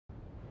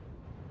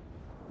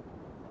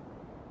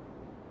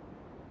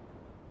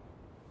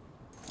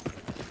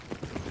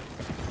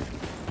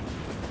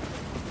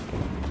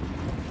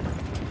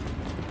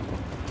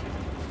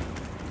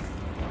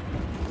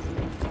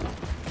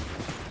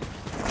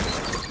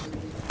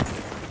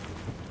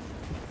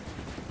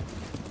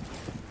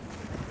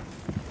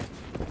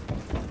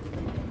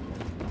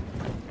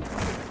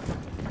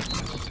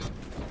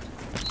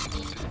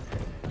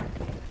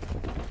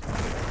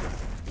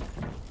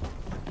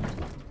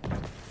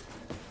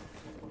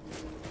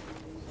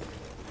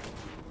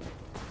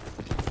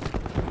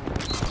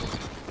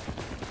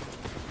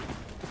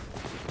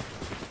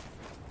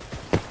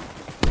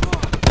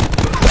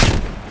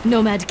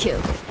Nomad kill.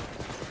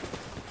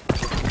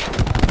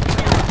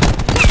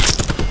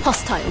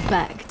 Hostile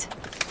bagged.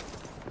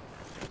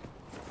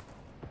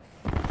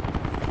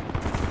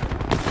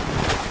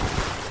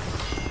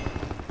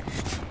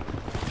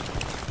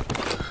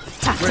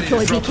 TAC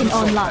deploy beacon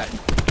online.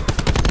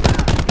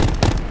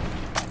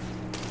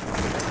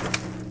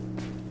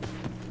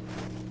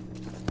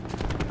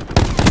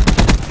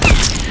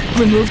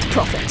 Removed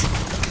Prophet.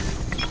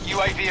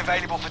 UAV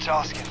available for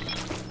tasking.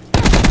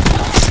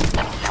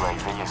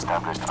 UAV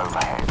established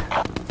overhead.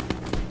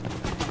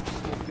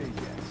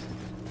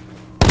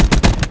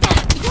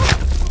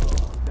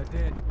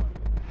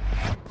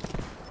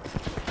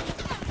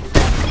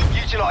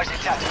 Utilising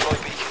TAC deploy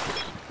beacon.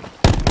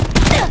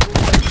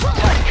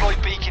 TAC deploy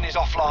beacon is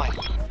offline.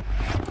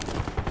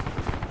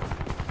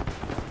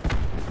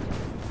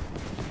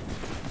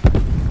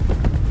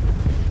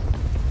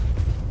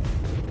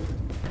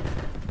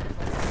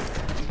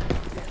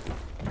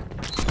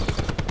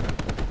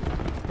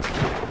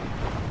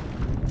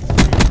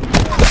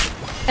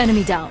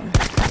 Enemy down.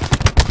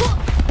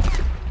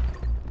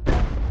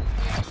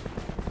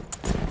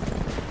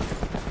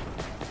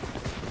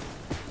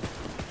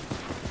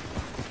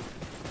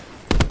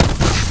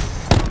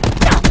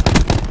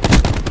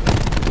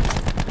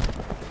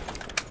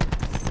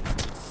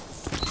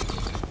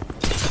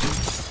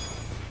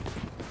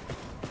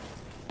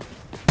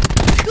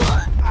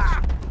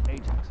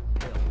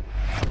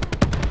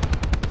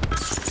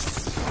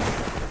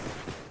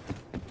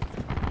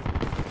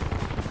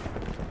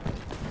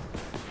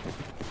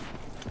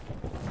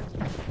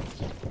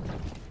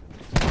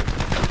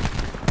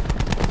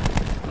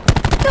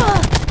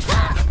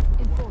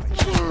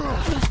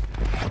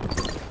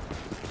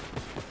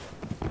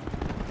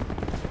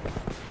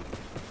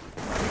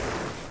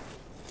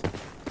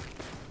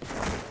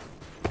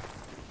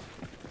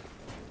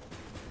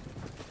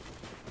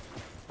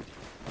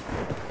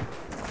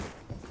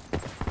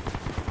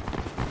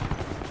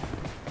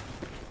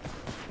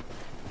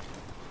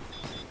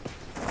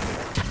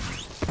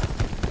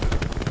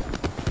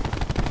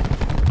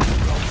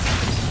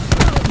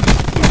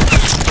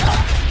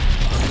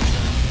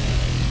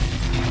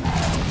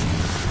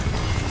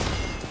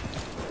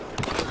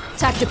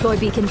 TAC deploy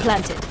beacon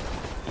planted.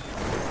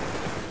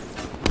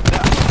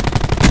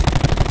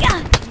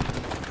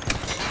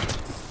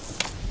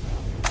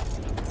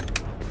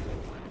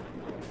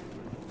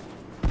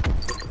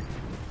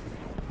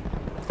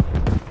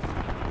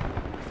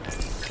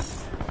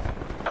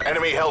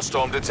 Enemy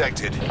Hellstorm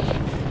detected.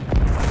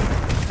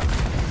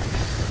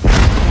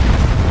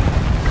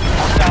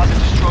 Hostiles have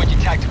destroyed your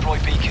TAC deploy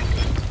beacon.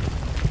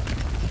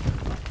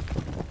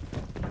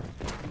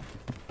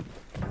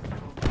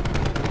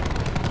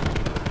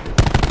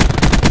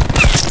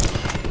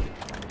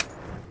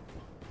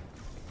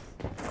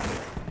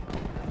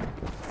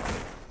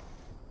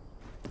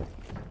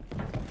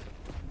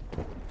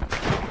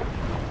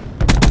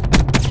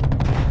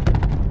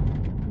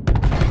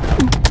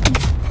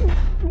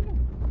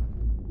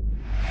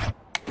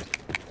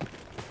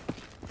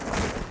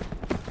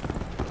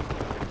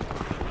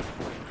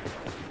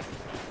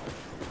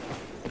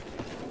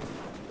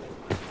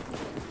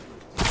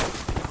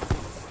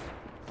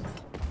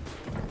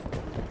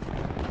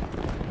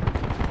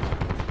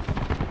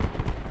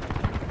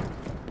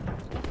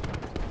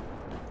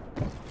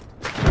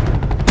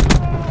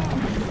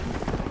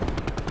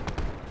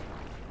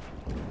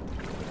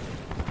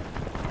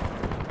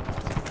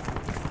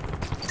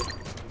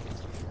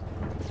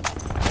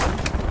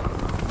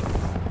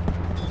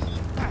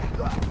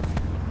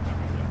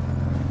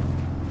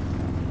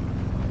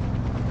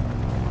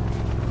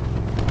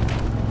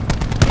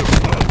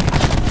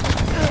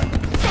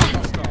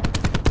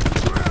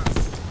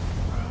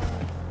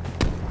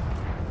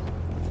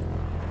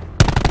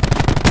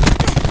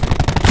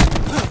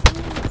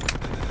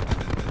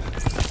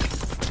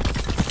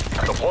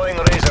 Deploying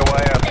razor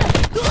wire.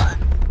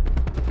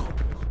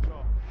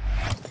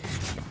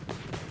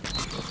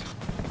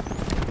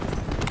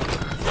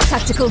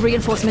 Tactical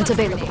reinforcement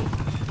available.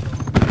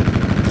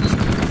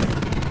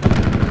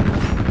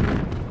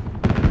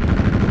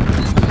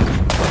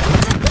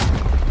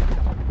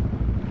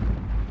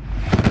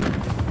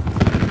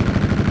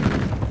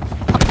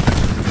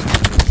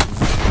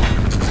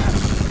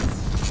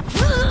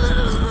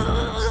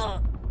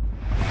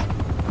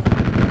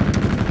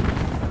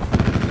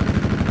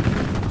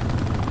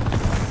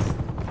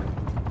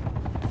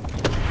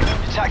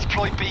 TAC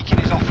deploy beacon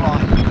is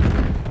offline.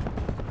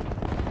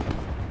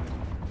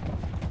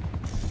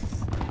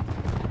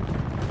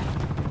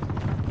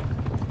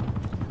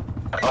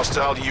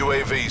 Hostile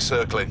UAV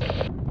circling.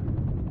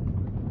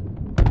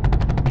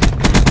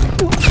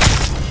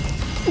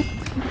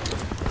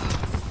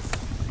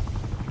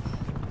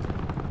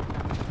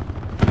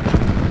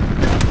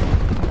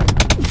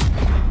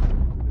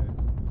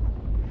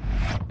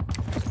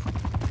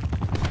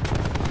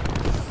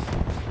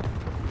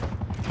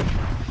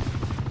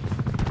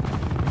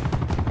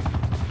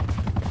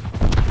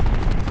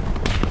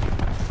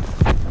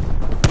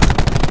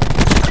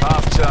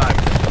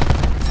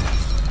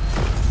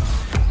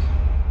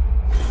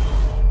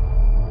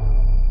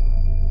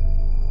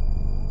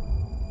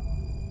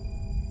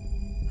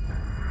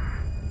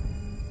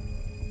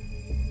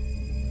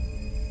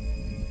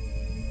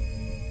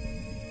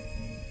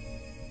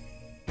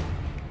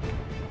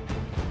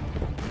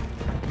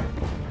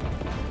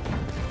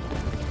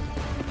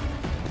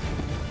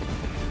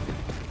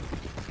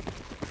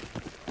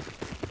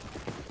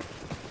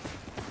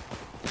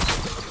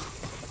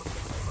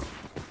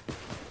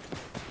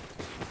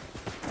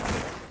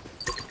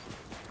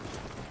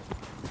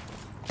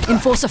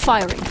 Reinforcer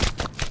firing.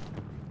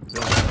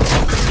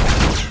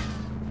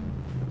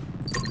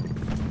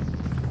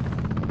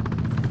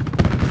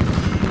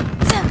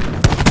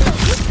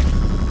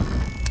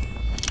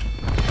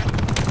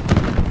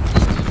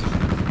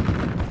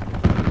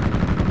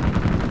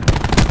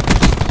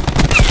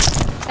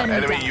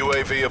 Enemy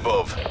UAV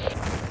above.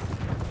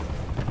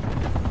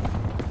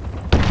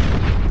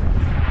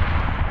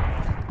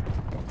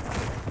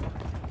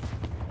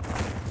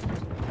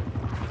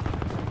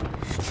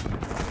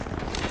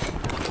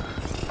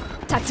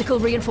 Tactical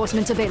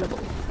reinforcement available.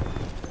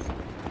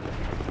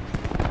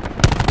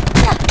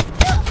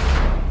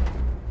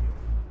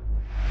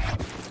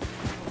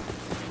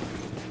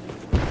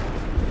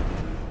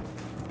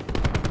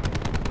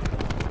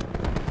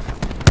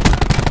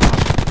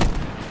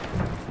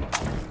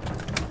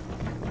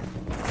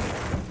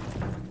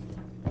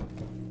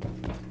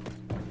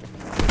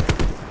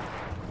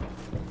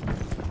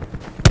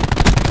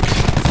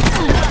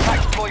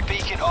 Attack deploy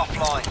beacon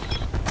offline.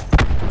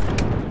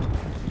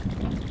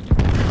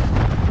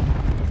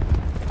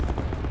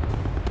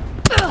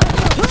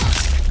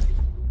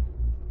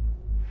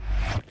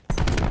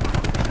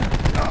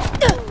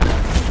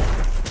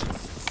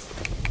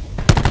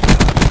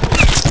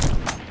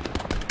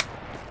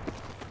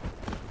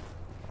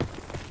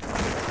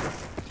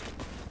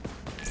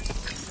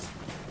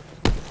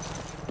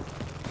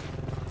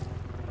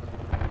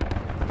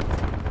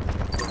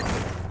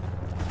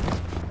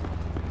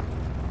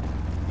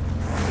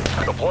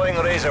 Deploying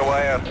razor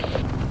wire.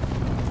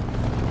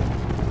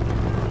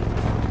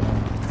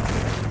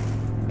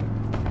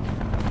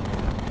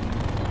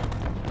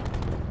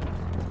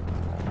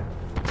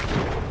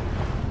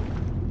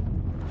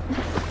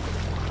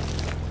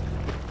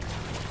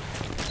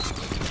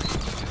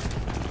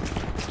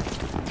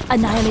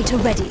 Annihilator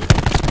ready.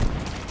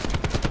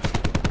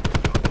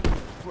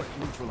 Threat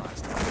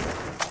neutralized.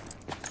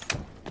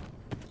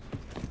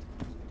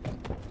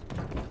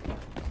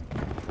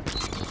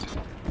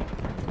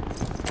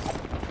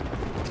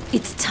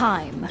 It's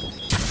time.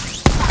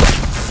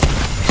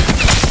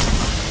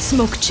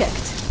 Smoke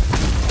checked.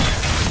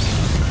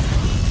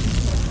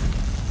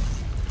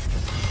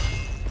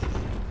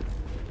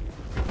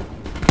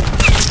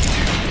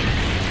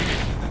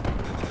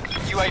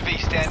 UAV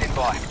standing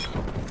by.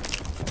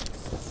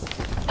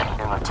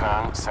 In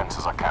return,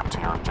 sensors are capped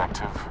to your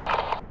objective.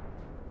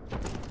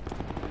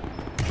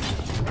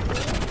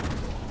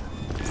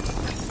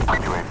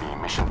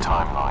 UAV mission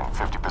timeline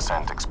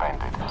 50%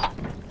 expended.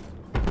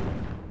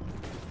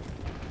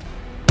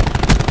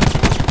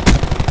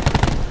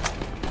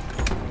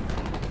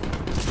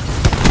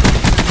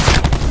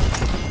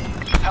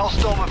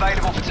 Hellstorm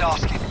available for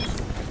tasking.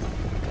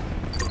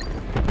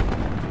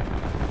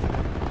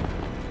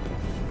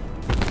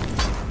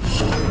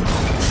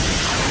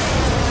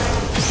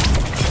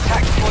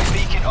 Attack deploy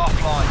beacon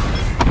offline.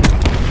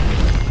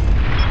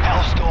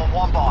 Hellstorm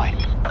one by.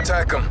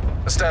 Attack them.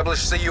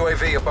 Establish the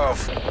UAV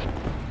above.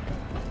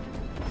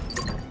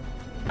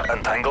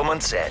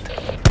 Entanglement set.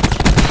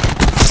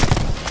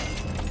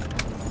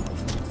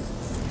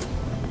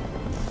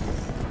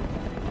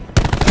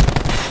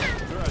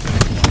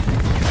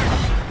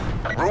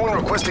 Ruin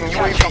requesting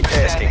UAV Standing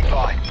tasking.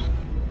 by.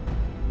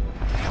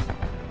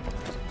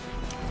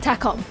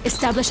 TACOM,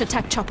 establish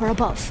attack chopper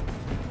above.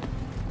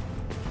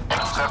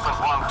 Serpent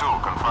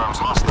 1-2 confirms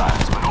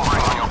hostiles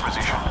maneuvering on your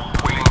position.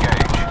 We'll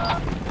engage.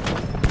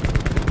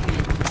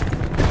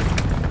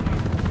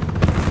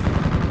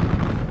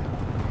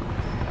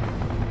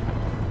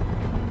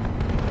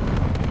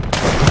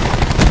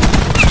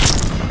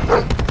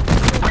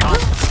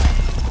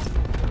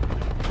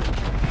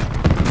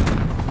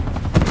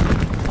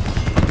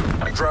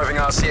 Driving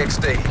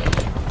RCXD.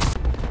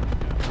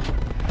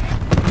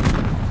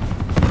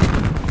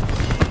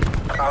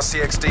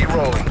 RCXD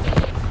rolling.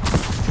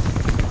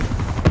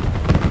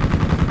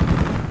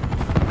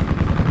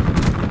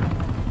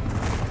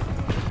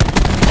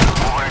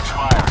 Overage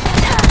fire.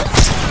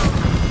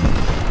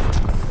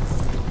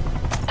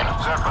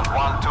 Serpent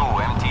 1-2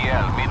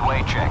 MTL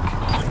midway check.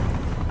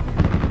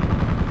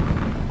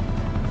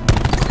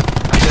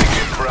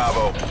 Taking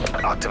Bravo.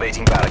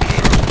 Activating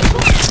barricade.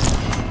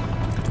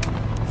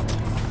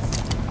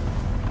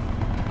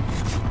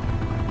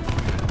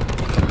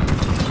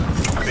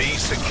 B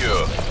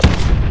secure.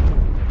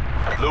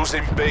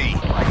 Losing B.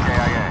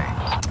 KIA.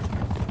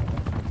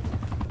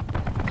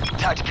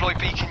 Attack deploy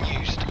beacon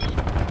used.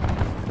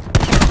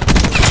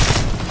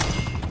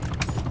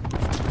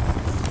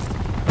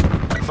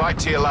 Fight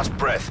to your last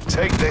breath.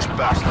 Take this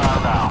back.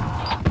 Stand down.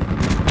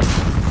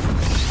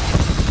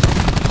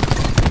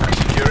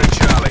 Securing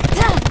Charlie.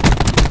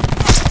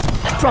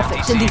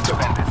 Profit deleted.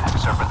 Suspended.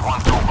 Serpent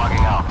 1-2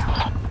 bugging out.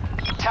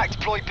 Attack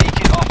deploy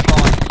beacon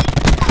offline.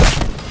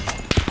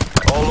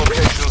 All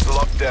locations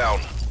locked down.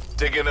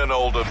 Digging and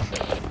Oldham.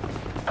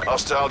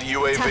 Hostile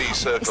UAV TACOM,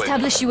 circling.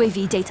 establish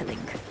UAV data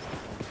link.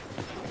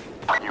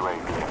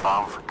 UAV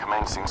above,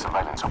 commencing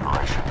surveillance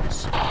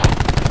operations.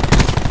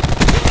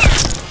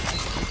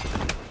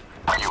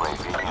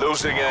 UAV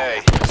losing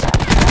A.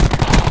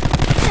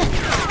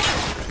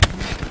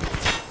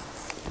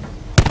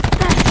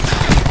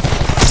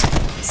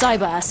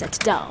 Cyber asset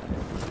down.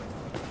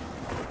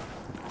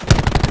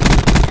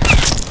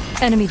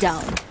 Enemy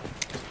down.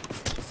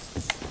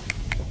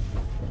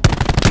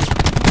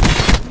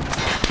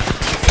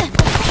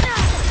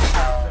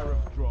 Sheriff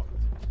dropped.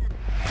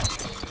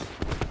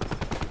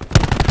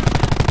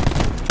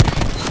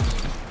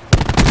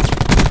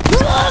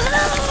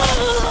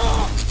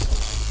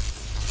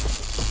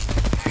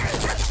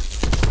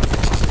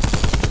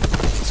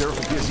 Sheriff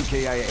appears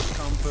EKIA.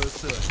 Come first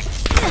serve.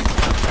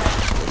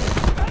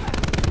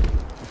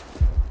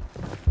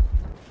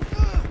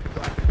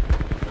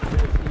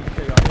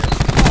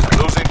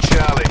 Losing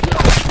Charlie.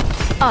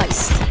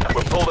 Iced.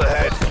 We're pulled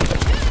ahead.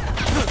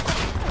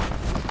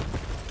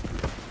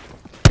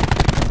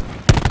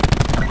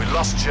 We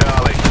lost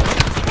Charlie.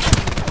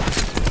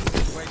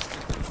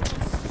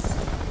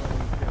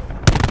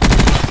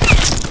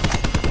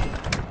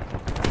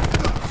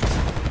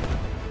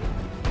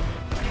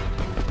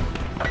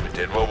 We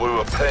did what we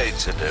were paid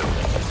to do.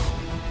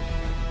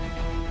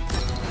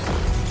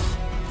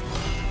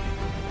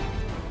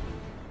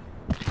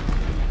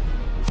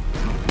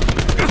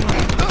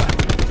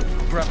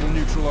 Grapple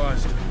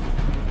neutralized.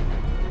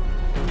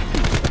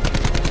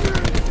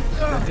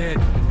 They're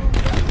dead.